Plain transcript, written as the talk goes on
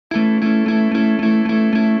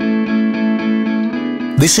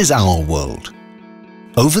This is our world.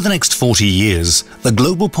 Over the next 40 years, the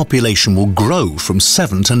global population will grow from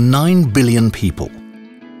 7 to 9 billion people.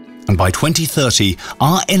 And by 2030,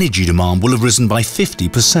 our energy demand will have risen by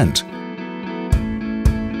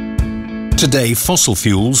 50%. Today, fossil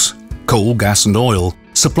fuels, coal, gas and oil,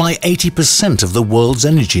 supply 80% of the world's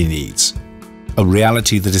energy needs. A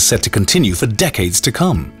reality that is set to continue for decades to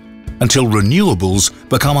come, until renewables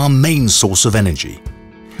become our main source of energy.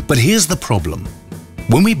 But here's the problem.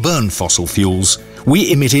 When we burn fossil fuels,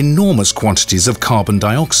 we emit enormous quantities of carbon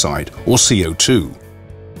dioxide, or CO2,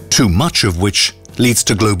 too much of which leads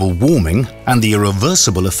to global warming and the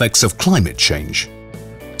irreversible effects of climate change.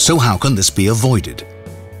 So how can this be avoided?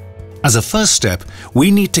 As a first step,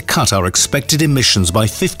 we need to cut our expected emissions by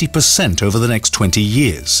 50% over the next 20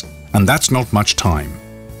 years, and that's not much time.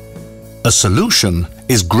 A solution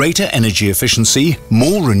is greater energy efficiency,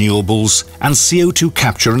 more renewables, and CO2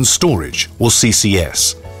 capture and storage, or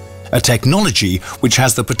CCS. A technology which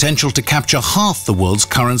has the potential to capture half the world's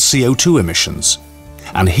current CO2 emissions.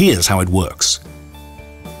 And here's how it works.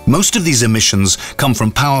 Most of these emissions come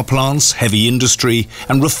from power plants, heavy industry,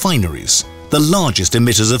 and refineries, the largest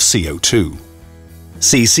emitters of CO2.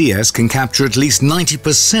 CCS can capture at least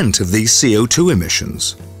 90% of these CO2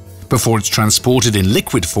 emissions before it's transported in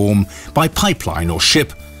liquid form by pipeline or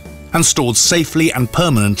ship and stored safely and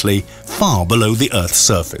permanently far below the Earth's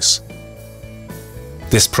surface.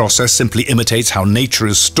 This process simply imitates how nature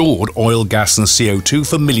has stored oil, gas and CO2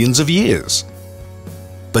 for millions of years.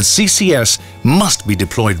 But CCS must be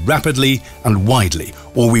deployed rapidly and widely,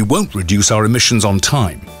 or we won't reduce our emissions on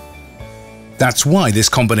time. That's why this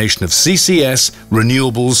combination of CCS,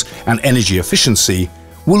 renewables and energy efficiency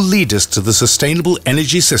will lead us to the sustainable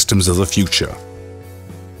energy systems of the future.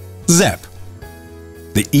 ZEP,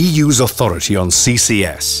 the EU's authority on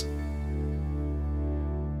CCS.